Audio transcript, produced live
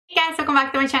guys, welcome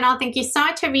back to my channel. Thank you so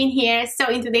much for being here. So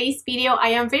in today's video, I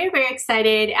am very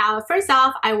excited. First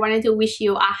off, I wanted to wish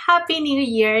you a happy new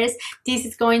year's. This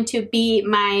is going to be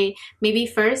my maybe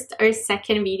first or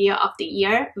second video of the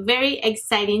year. Very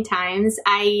exciting times.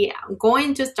 I am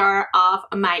going to start off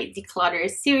my declutter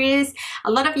series.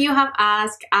 A lot of you have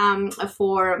asked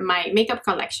for my makeup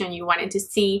collection you wanted to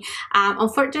see.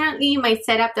 Unfortunately, my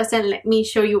setup doesn't let me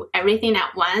show you everything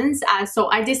at once. So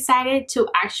I decided to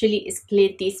actually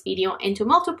split this video into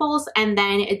multiples and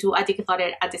then do a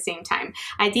declutter at the same time.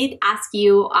 I did ask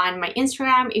you on my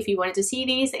Instagram if you wanted to see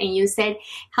this and you said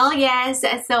hell yes.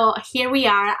 So here we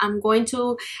are. I'm going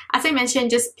to, as I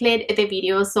mentioned, just split the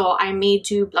video. So I may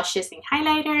do blushes and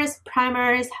highlighters,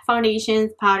 primers,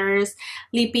 foundations, powders,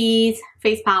 lippies,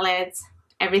 face palettes,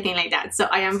 everything like that. So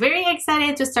I am very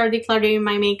excited to start decluttering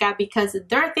my makeup because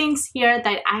there are things here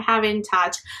that I haven't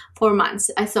touched for months.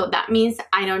 So that means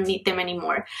I don't need them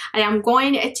anymore. I am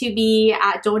going to be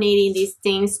donating these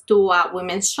things to a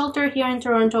women's shelter here in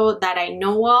Toronto that I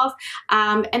know of.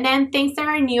 And then things that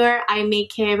are newer, I may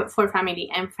keep for family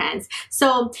and friends.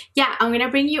 So yeah, I'm gonna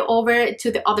bring you over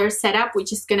to the other setup,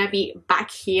 which is gonna be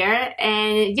back here.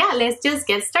 And yeah, let's just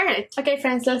get started. Okay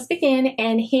friends, let's begin.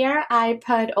 And here I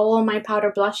put all my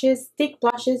powder blushes, thick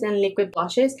blushes and liquid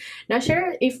blushes. Not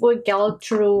sure if we'll get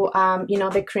through you know,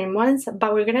 the cream ones,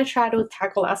 but we're gonna try to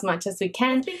tackle as much as we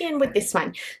can. Let's begin with this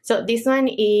one. So this one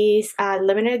is a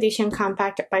limited edition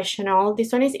compact by Chanel.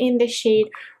 This one is in the shade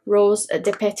Rose de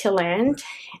Pétillant,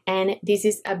 and this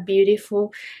is a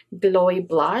beautiful glowy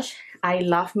blush. I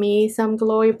love me some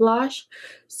glowy blush.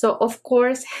 So of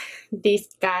course this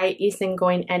guy isn't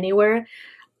going anywhere.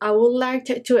 I would like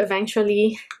to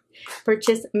eventually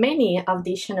purchase many of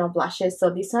these Chanel blushes. So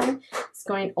this one is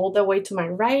going all the way to my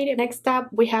right. Next up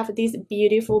we have this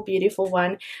beautiful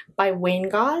one by Wayne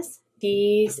Goss.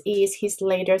 This is his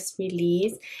latest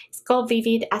release. It's called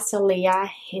Vivid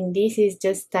Azalea, and this is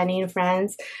just stunning,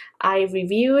 friends. I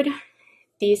reviewed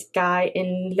this guy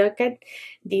and look at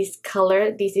this color.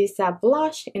 This is a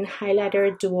blush and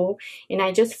highlighter duo, and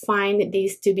I just find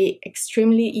this to be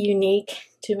extremely unique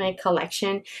to my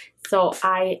collection. So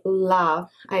I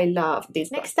love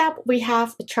this. Next up we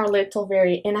have Charlotte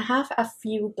Tilbury, and I have a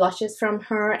few blushes from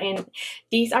her, and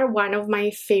these are one of my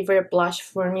favorite blush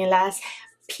formulas,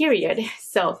 period.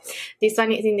 So this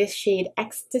one is in the shade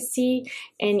Ecstasy,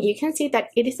 and you can see that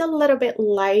it is a little bit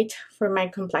light for my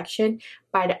complexion,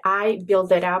 but I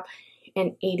build it up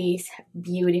and it is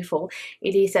beautiful.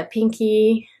 It is a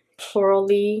pinky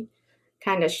florally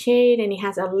kind of shade, and it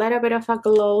has a little bit of a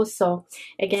glow. So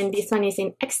again, this one is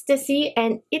in Ecstasy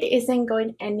and it isn't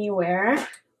going anywhere,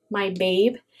 my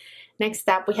babe. Next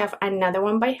up we have another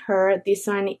one by her. This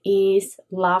one is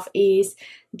Love is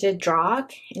the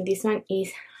Drug, and this one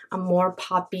is a more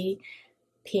poppy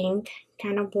pink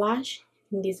kind of blush,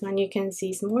 and this one you can see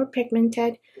is more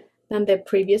pigmented than the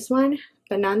previous one,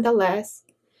 but nonetheless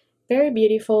very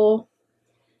beautiful.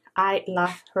 I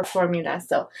love her formula,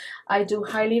 so I do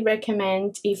highly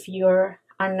recommend, if you're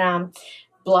on a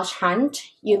blush hunt,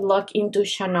 you look into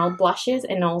Chanel blushes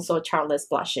and also Charlotte's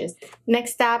blushes.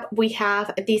 Next up we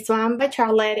have this one by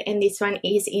Charlotte, and this one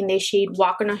is in the shade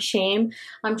Walk on Shame.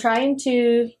 I'm trying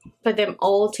to put them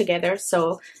all together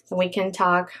so we can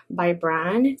talk by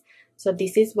brand. So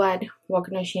this is what Walk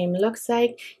on Shame looks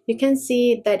like. You can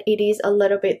see that it is a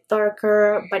little bit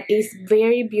darker, but it's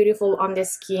very beautiful on the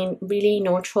skin, really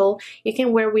neutral. You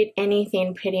can wear with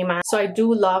anything pretty much. So I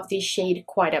do love this shade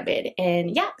quite a bit,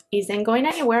 and yeah, isn't going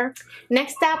anywhere.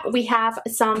 Next up we have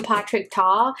some Patrick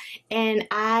Ta, and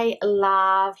I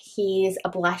love his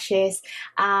blushes.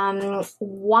 One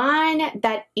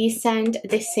that isn't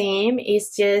the same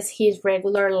is just his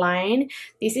regular line.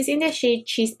 This is in the shade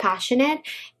She's Passionate,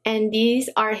 and these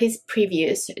are his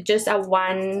previews, just a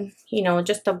one, you know,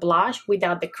 just a blush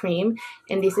without the cream,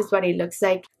 and this is what it looks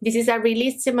like. This is a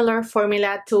really similar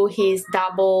formula to his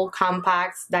double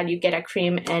compacts that you get a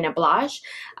cream and a blush,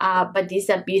 but this is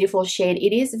a beautiful shade.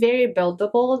 It is very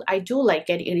buildable. I do like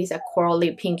it. It is a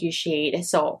corally pinky shade.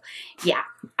 So yeah,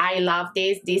 I love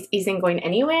this. This isn't going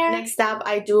anywhere. Next up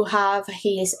I do have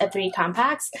his 3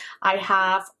 compacts. I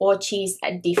have Ochi's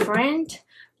Different,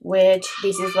 which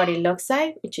this is what it looks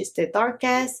like, which is the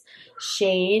darkest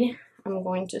shade. I'm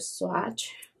going to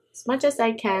swatch as much as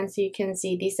I can so you can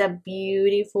see this is a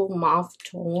beautiful mauve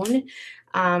tone,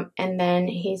 and then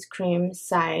his cream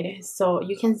side. So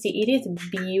you can see it is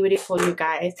beautiful, you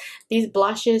guys. These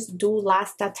blushes do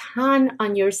last a ton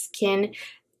on your skin.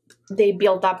 they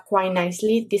build up quite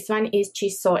nicely. This one is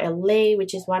Chiso LA,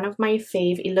 which is one of my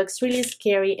fave. It looks really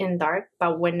scary and dark,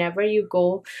 but whenever you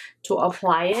go to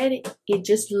apply it, it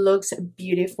just looks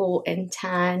beautiful and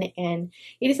tan, and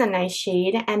it is a nice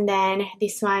shade. And then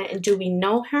this one, Do We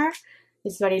Know Her?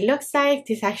 This is what it looks like.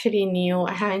 This is actually new.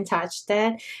 I haven't touched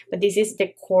it, but this is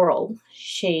the coral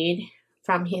shade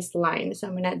from his line. So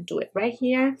I'm gonna do it right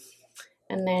here,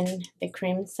 and then the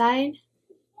cream side.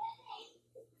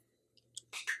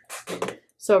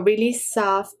 So really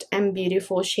soft and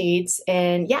beautiful shades,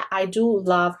 and yeah, I do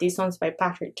love these ones by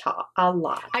Patrick Ta a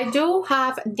lot. I do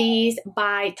have these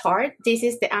by Tarte. This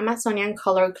is the Amazonian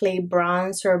Color Clay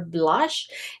Bronzer Blush,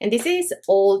 and this is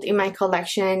old in my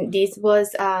collection. This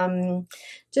was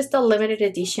just a limited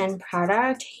edition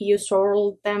product. You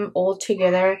swirl them all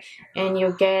together and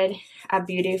you get a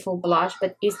beautiful blush,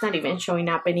 but it's not even showing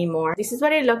up anymore. This is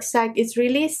what it looks like. It's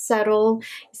really subtle.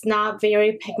 It's not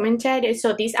very pigmented.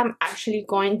 So this I'm actually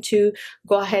going to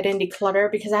go ahead and declutter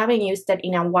because I haven't used it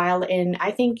in a while and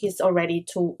I think it's already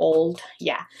too old.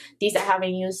 Yeah, these I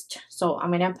haven't used. So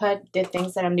I'm gonna put the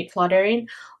things that I'm decluttering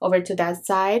over to that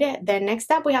side. Then next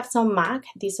up we have some MAC.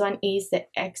 This one is the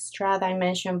Extra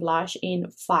Dimension Blush in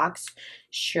Fox.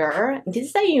 Sure, this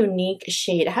is a unique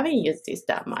shade. I haven't used this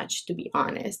that much, to be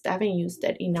honest. I haven't used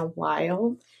it in a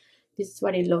while. This is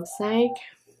what it looks like.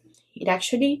 It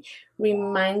actually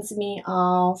reminds me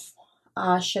of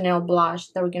a Chanel blush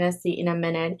that we're gonna see in a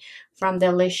minute from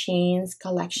the Le Shane's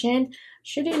collection.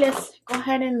 Actually, let's go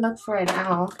ahead and look for it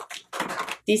now.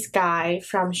 This guy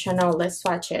from Chanel, let's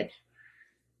swatch it.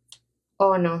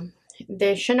 Oh no,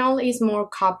 the Chanel is more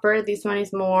copper. This one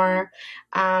is more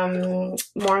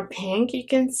more pink, you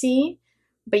can see.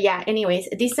 But yeah, anyways,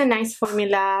 this is a nice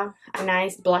formula, a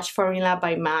nice blush formula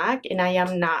by MAC, and I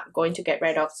am not going to get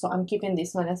rid of, so I'm keeping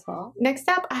this one as well. Next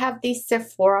up, I have this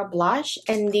Sephora blush,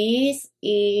 and this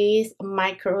is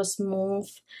Micro Smooth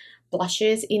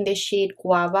blushes in the shade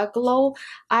Guava Glow.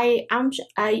 I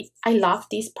love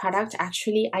this product.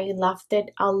 Actually, I loved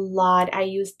it a lot. I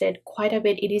used it quite a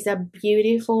bit. It is a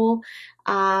beautiful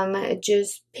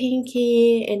just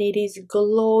pinky, and it is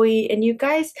glowy, and you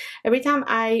guys, every time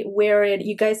I wear it,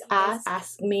 you guys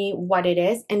ask me what it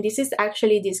is, and this is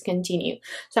actually discontinued.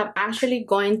 So I'm actually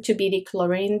going to be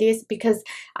decluttering this because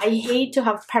I hate to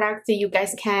have products that you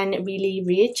guys can really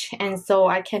reach, and so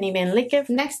I can't even lick it.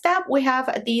 Next up, we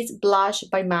have this blush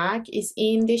by MAC. It's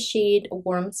in the shade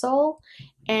Warm Soul,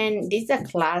 and this is a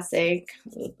classic.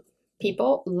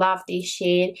 People love this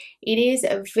shade. It is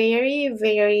a very,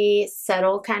 very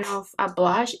subtle kind of a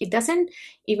blush. It doesn't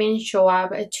even show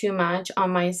up too much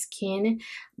on my skin,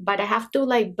 but I have to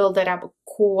like build it up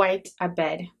quite a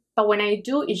bit. But when I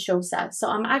do, it shows up. So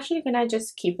I'm actually gonna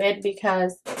just keep it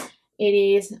because it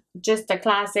is just a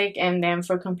classic, and then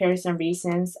for comparison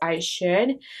reasons, I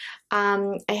should.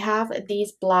 I have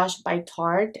this blush by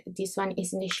Tarte. This one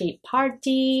is in the shade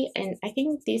Party, and I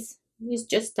think this is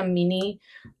just a mini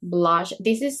blush.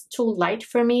 This is too light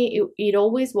for me. It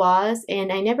always was,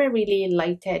 and I never really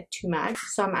liked it too much,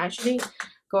 so I'm actually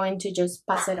going to just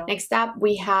pass it on. Next up,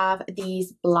 we have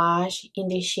this blush in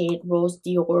the shade Rose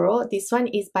Dior. This one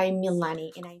is by Milani,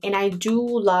 and I do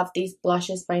love these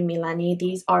blushes by Milani.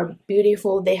 These are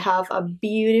beautiful. They have a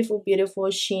beautiful, beautiful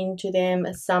sheen to them.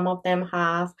 Some of them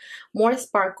have more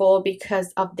sparkle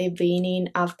because of the veining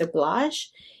of the blush.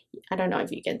 I don't know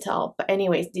if you can tell, but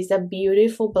anyways, this is a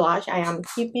beautiful blush. I am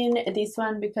keeping this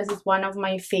one because it's one of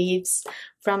my faves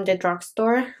from the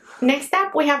drugstore. Next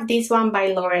up, we have this one by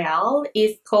L'Oreal.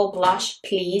 It's called Blush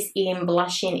Please in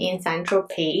Blushing in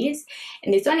Tropez,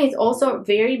 and this one is also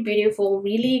very beautiful,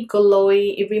 really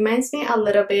glowy. It reminds me a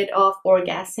little bit of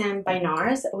Orgasm by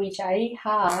NARS, which I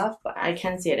have, but I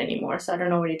can't see it anymore, so I don't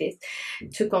know what it is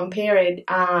to compare it.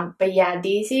 But yeah,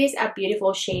 this is a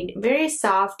beautiful shade, very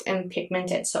soft and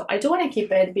pigmented. So I do want to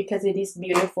keep it because it is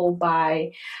beautiful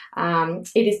by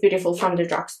it is beautiful from the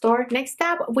drugstore. Next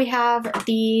up, we have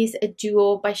this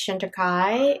duo by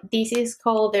Chantecaille. This is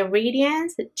called the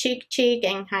Radiance Cheek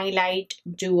and Highlight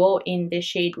Duo in the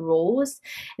shade Rose.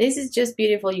 This is just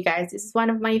beautiful, you guys. This is one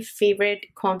of my favorite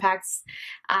compacts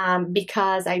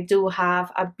because I do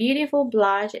have a beautiful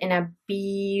blush and a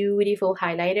beautiful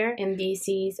highlighter, and this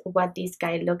is what this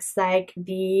guy looks like.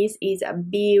 This is a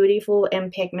beautiful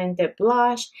and pigmented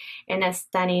blush and a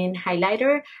stunning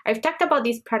highlighter. I've talked about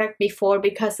this product before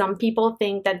because some people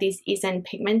think that this isn't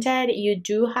pigmented. You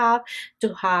do have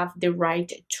to have the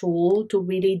right tool to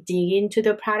really dig into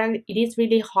the product. It is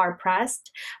really hard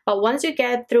pressed, but once you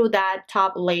get through that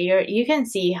top layer, you can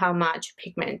see how much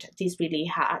pigment this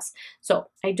really has. So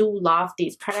I do love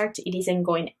this product. It isn't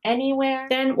going anywhere.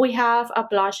 Then we have have a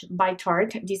blush by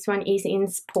Tarte. This one is in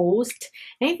Spose.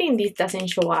 I think this doesn't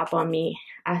show up on me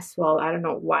as well. I don't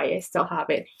know why I still have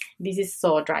it. This is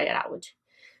so dried out.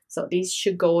 So this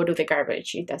should go to the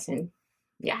garbage. It doesn't.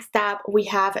 Yeah. Next up, we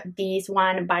have this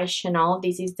one by Chanel.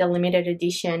 This is the limited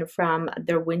edition from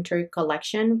their winter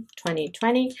collection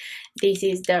 2020. This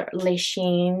is the Le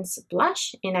Chins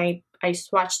blush, and I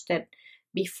swatched it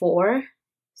before.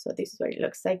 So this is what it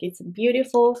looks like. It's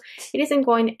beautiful. It isn't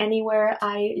going anywhere.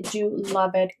 I do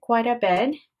love it quite a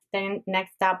bit. Then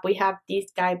next up, we have this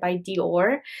guy by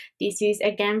Dior. This is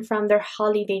again from their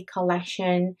holiday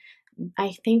collection.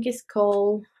 I think it's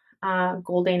called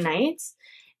Golden Nights.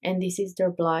 And this is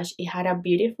their blush. It had a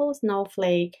beautiful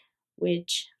snowflake,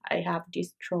 which I have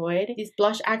destroyed. This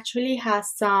blush actually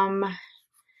has some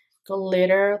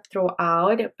glitter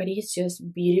throughout, but it's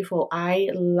just beautiful. I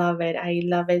love it. I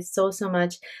love it so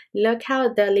much. Look how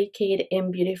delicate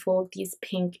and beautiful this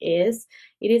pink is.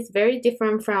 It is very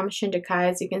different from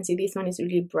Chantecaille. As you can see, this one is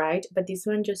really bright, but this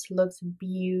one just looks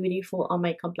beautiful on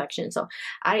my complexion. So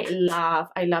I love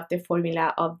the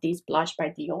formula of this blush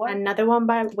by Dior. Another one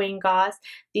by Wayne Goss.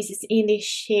 This is in the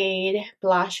shade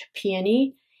Blush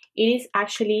Peony. It is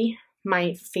actually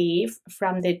my fave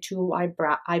from the two I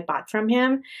bought from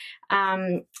him.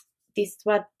 This is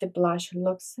what the blush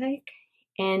looks like,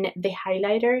 and the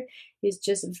highlighter is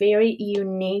just very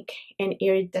unique and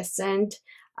iridescent.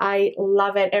 I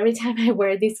love it. Every time I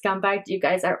wear this compact, you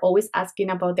guys are always asking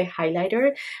about the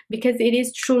highlighter because it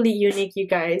is truly unique, you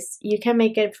guys. You can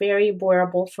make it very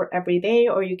wearable for every day,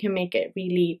 or you can make it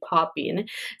really popping.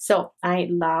 So I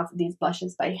love these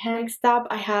blushes by him. Next up,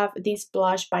 I have this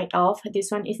blush by e.l.f.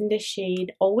 This one is in the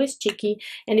shade Always Cheeky,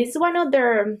 and it's one of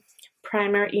their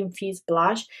primer infused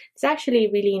blush. It's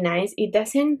actually really nice.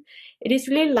 It is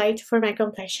really light for my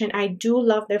complexion. I do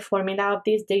love the formula of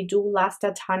this. They do last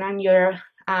a ton on your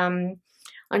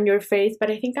face, but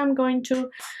I think I'm going to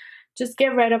just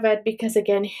get rid of it because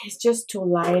again, it's just too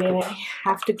light and I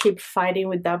have to keep fighting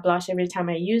with that blush every time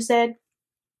I use it.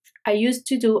 I used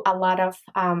to do a lot of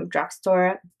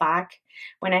drugstore back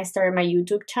when I started my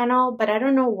YouTube channel, but I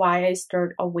don't know why I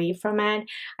started away from it.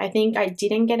 I think I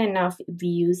didn't get enough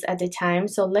views at the time.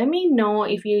 So let me know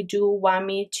if you do want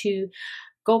me to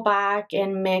go back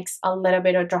and mix a little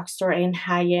bit of drugstore and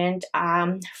high-end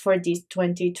for this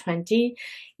 2020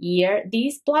 year.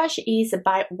 This blush is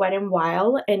by Wet n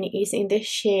Wild and is in the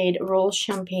shade Rose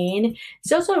Champagne.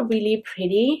 It's also really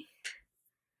pretty.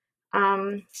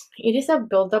 It is a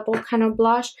buildable kind of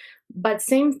blush, but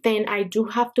same thing, I do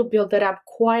have to build it up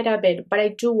quite a bit, but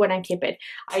I do want to keep it.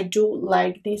 I do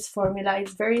like this formula.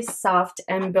 It's very soft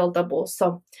and buildable.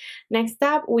 So next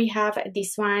up, we have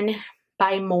this one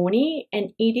by Moni,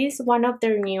 and it is one of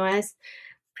their newest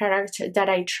products that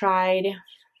I tried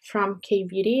from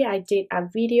K-Beauty. I did a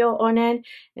video on it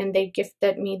and they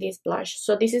gifted me this blush.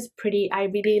 So this is pretty. I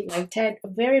really liked it.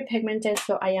 Very pigmented,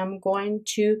 so I am going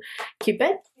to keep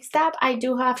it. Next up, I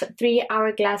do have 3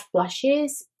 Hourglass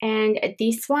blushes, and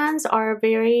these ones are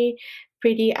very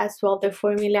pretty as well. The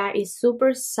formula is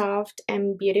super soft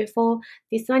and beautiful.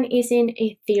 This one is in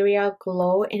Ethereal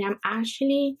Glow, and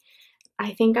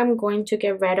I think I'm going to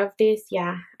get rid of this.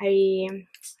 Yeah,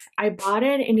 I bought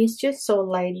it and it's just so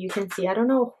light. You can see, I don't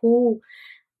know who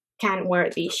can wear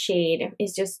this shade.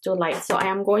 It's just too light. So I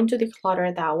am going to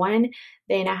declutter that one.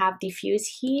 Then I have Diffuse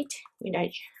Heat,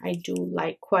 which I do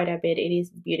like quite a bit. It is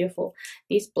beautiful.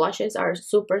 These blushes are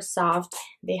super soft.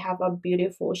 They have a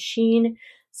beautiful sheen.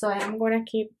 So I am going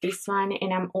to keep this one,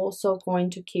 and I'm also going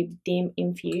to keep Dim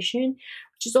Infusion,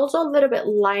 which is also a little bit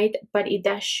light, but it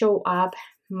does show up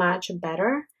much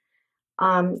better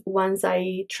once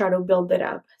I try to build it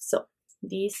up. So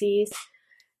this is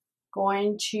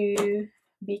going to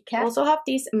be kept. I also have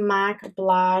this MAC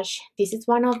blush. This is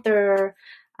one of their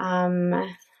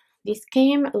this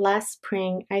came last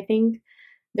spring. I think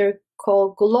they're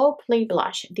called Glow Play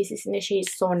Blush. This is in the shade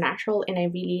So Natural, and I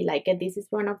really like it. This is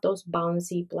one of those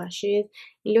bouncy blushes.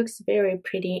 It looks very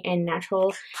pretty and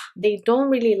natural. They don't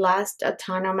really last a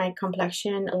ton on my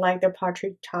complexion like the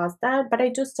Portrait does that, but I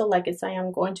do still like it, so I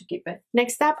am going to keep it.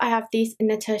 Next up, I have this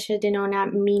Natasha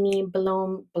Denona Mini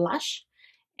Bloom Blush,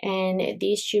 and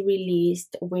this she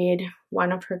released with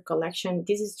one of her collection.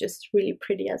 This is just really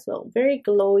pretty as well. Very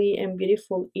glowy and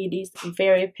beautiful. It is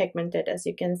very pigmented, as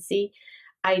you can see.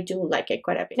 I do like it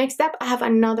quite a bit. Next up, I have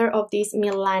another of these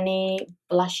Milani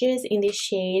blushes in the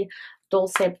shade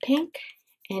Dulce Pink,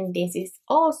 and this is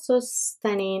also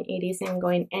stunning. It isn't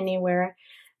going anywhere.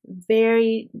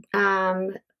 Very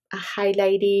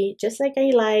highlighty, just like I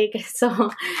like.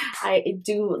 So I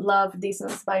do love these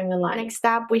ones by Milani. Next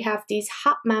up, we have this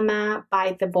Hot Mama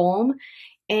by The Balm,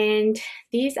 And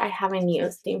these I haven't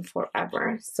used in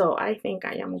forever, so I think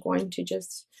I am going to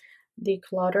just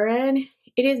declutter it.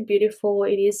 It is beautiful,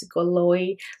 it is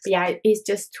glowy, but yeah, it's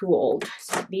just too old,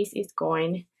 so this is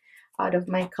going out of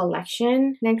my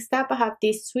collection. Next up, I have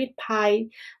this Sweet Pie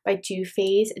by Too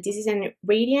Faced. This is a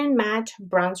radiant matte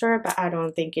bronzer, but I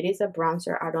don't think it is a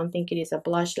bronzer. I don't think it is a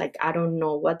blush. Like, I don't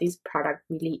know what this product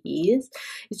really is.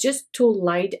 It's just too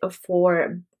light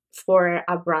for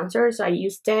a bronzer, so I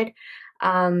used it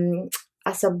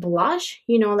as a blush,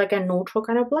 you know, like a neutral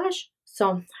kind of blush.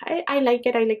 So I like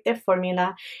it. I like the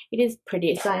formula. It is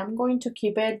pretty, so I am going to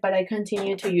keep it, but I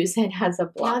continue to use it as a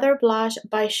blush. Another blush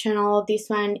by Chanel. This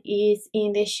one is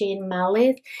in the shade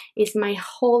Malice. It's my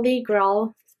holy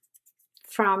grail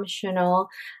from Chanel.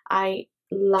 I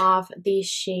love this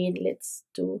shade. Let's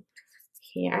do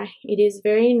here. It is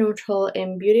very neutral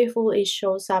and beautiful. It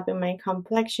shows up in my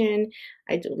complexion.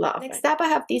 I do love it. Next up, I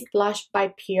have this blush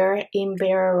by Pure in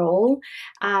Referal.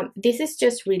 This is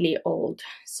just really old,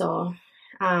 so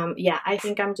yeah, I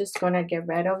think I'm just gonna get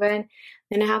rid of it.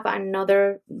 Then I have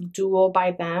another duo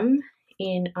by them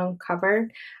in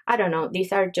Uncovered. I don't know,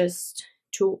 these are just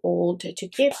too old to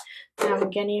keep, so I'm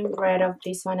getting rid of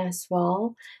this one as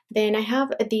well. Then I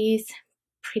have this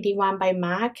pretty one by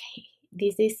MAC.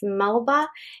 This is Melba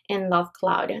and Love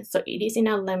Cloud, so it is in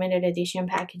a limited edition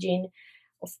packaging.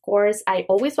 Of course, I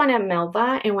always wanted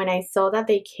Melba, and when I saw that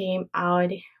they came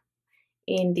out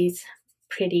in this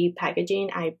pretty packaging,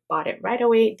 I bought it right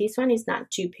away. This one is not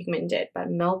too pigmented,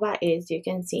 but Melba is. You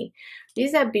can see this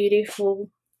is a beautiful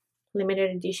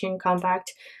limited edition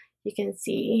compact. You can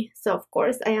see, so of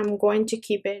course I am going to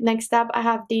keep it. Next up, I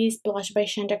have this blush by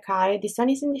Chantecaille. This one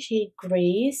is in the shade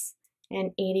Grace,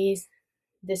 and it is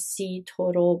the Sea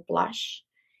Total blush,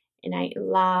 and I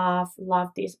love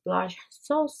this blush.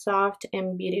 So soft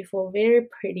and beautiful, very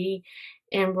pretty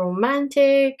and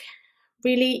romantic,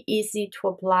 really easy to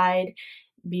apply,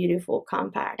 beautiful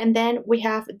compact. And then we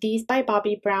have this by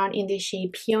Bobbi Brown in the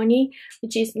shade Peony,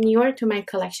 which is newer to my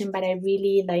collection, but I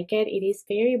really like it. It is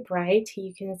very bright.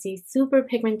 You can see super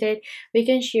pigmented. We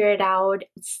can sheer it out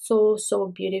so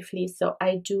beautifully, so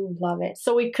I do love it.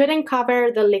 So we couldn't cover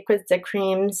the liquids, the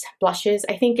creams, blushes.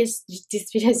 I think this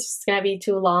video is just gonna be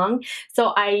too long,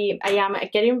 so I am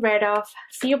getting rid of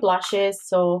few blushes.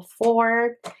 So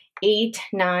 4, 8,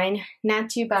 9, not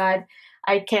too bad.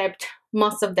 I kept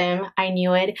most of them. I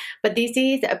knew it, but this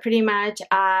is pretty much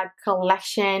a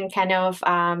collection kind of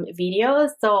video,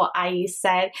 so I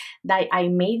said that I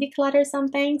may declutter some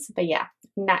things, but yeah,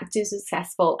 not too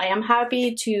successful. I am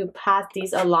happy to pass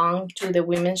this along to the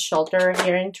women's shelter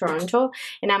here in Toronto,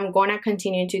 and I'm gonna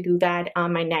continue to do that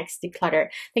on my next declutter.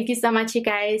 Thank you so much, you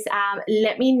guys.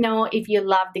 Let me know if you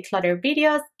love declutter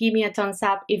videos. Give me a thumbs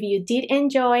up if you did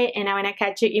enjoy, and I wanna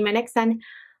catch you in my next one.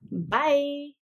 Bye.